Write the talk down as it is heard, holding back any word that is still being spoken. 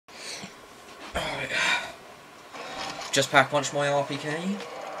just pack punch my RPK.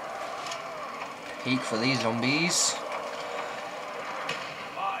 Peek for these zombies.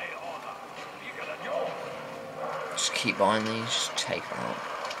 Just keep buying these, just take them out.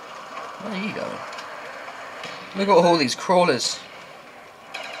 Where are you going? Look at all these crawlers.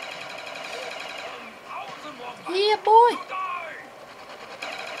 Yeah, boy.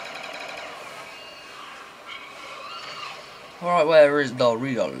 Alright, where is the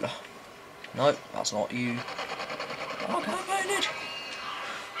real? Nope, that's not you. I can't find it.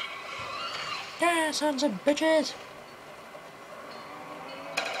 Yeah, sons of bitches.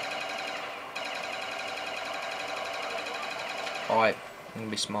 Alright, I'm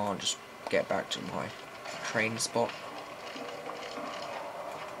gonna be smart and just get back to my train spot.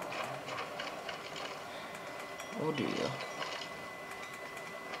 Oh dear.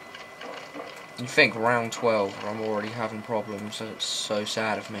 You think round 12 I'm already having problems, so it's so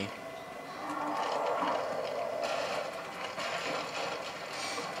sad of me.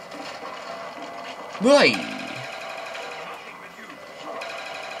 Right!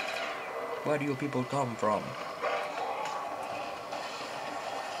 Where do you people come from?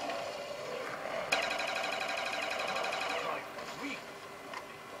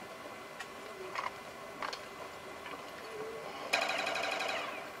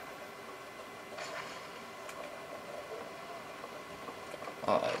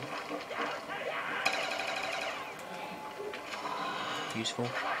 Uh-oh. Useful.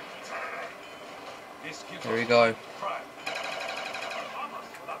 There we go.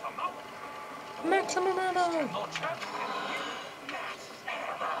 Maximum ammo!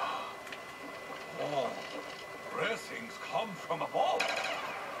 Oh, blessings come from above.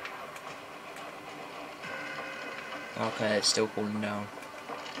 Okay, it's still cooling down.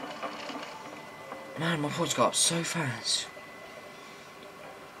 Man, my points got up so fast.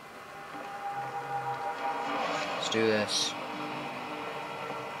 Let's do this.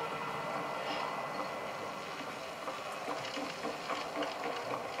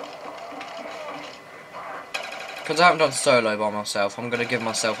 Because I haven't done solo by myself, I'm going to give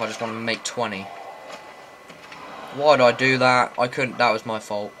myself, I just want to make 20. Why did I do that? I couldn't, that was my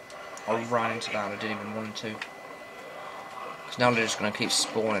fault. I ran into that, I didn't even want to. Because now they're just going to keep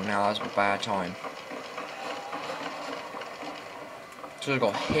spawning now, that's a bad time. So I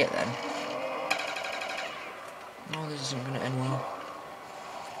got hit then. No, this isn't going to end well.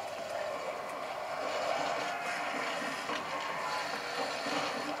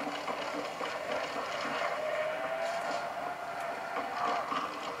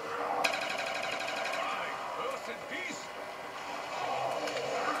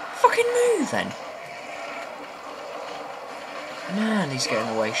 Fucking move then. Man, he's getting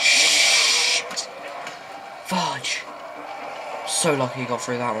away. Shit. Fudge. So lucky he got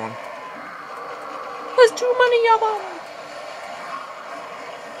through that one. There's too many of them.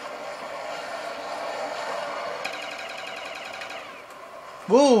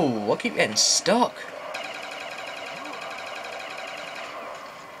 Whoa, I keep getting stuck.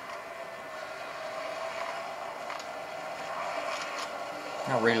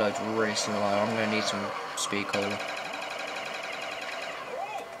 That reload's really slow. I'm gonna need some speed cola.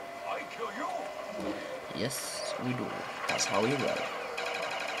 Yes, we do. That's how we roll.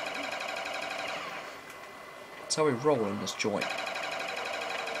 That's how we roll in this joint.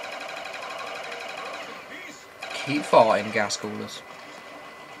 Keep fighting, gas coolers.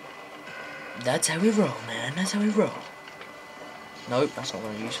 That's how we roll, man. That's how we roll. Nope, that's not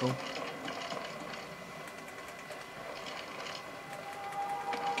very useful.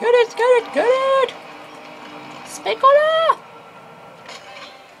 Get it, get it, get it! Specola!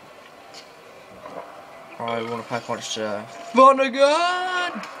 I want to pack punch fun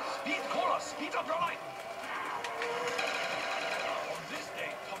again! Speed cola, speed up your life. On this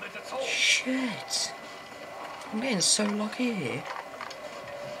day, commit its soul. Shit. I'm getting so lucky here.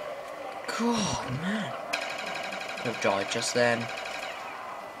 God, man. I've died just then.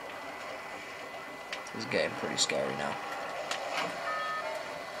 This is getting pretty scary now.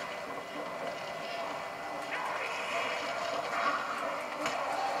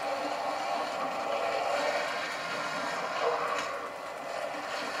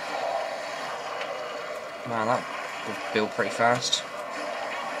 Man, that would build pretty fast.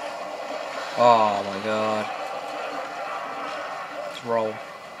 Oh my god. Let's roll.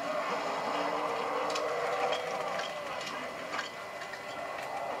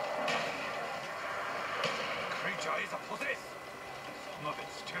 Creature is a possessed. Some of it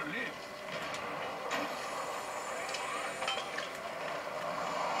still lives.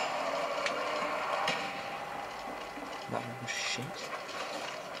 That was shit.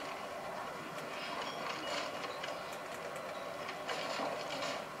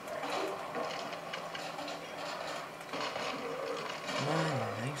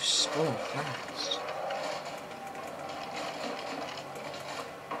 Oh, fast.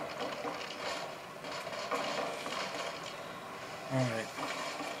 Alright.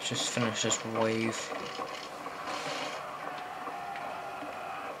 Just finish this wave.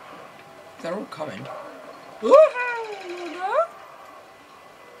 They're all coming.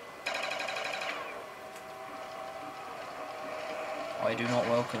 I do not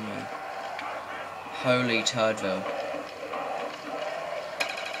welcome you. Holy Turdville.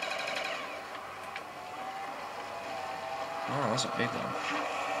 Oh, that's a big one.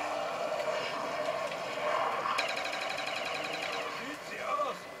 It's the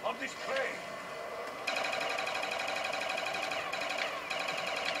earth of this plane.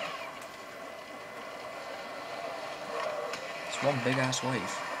 It's one big ass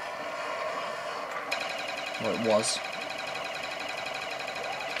wave. Well, it was.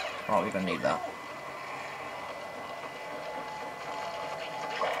 Oh, we're gonna need that.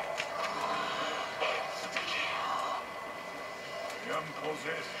 Jim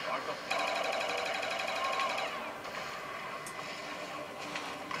possess like a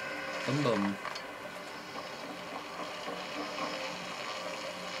Boom boom.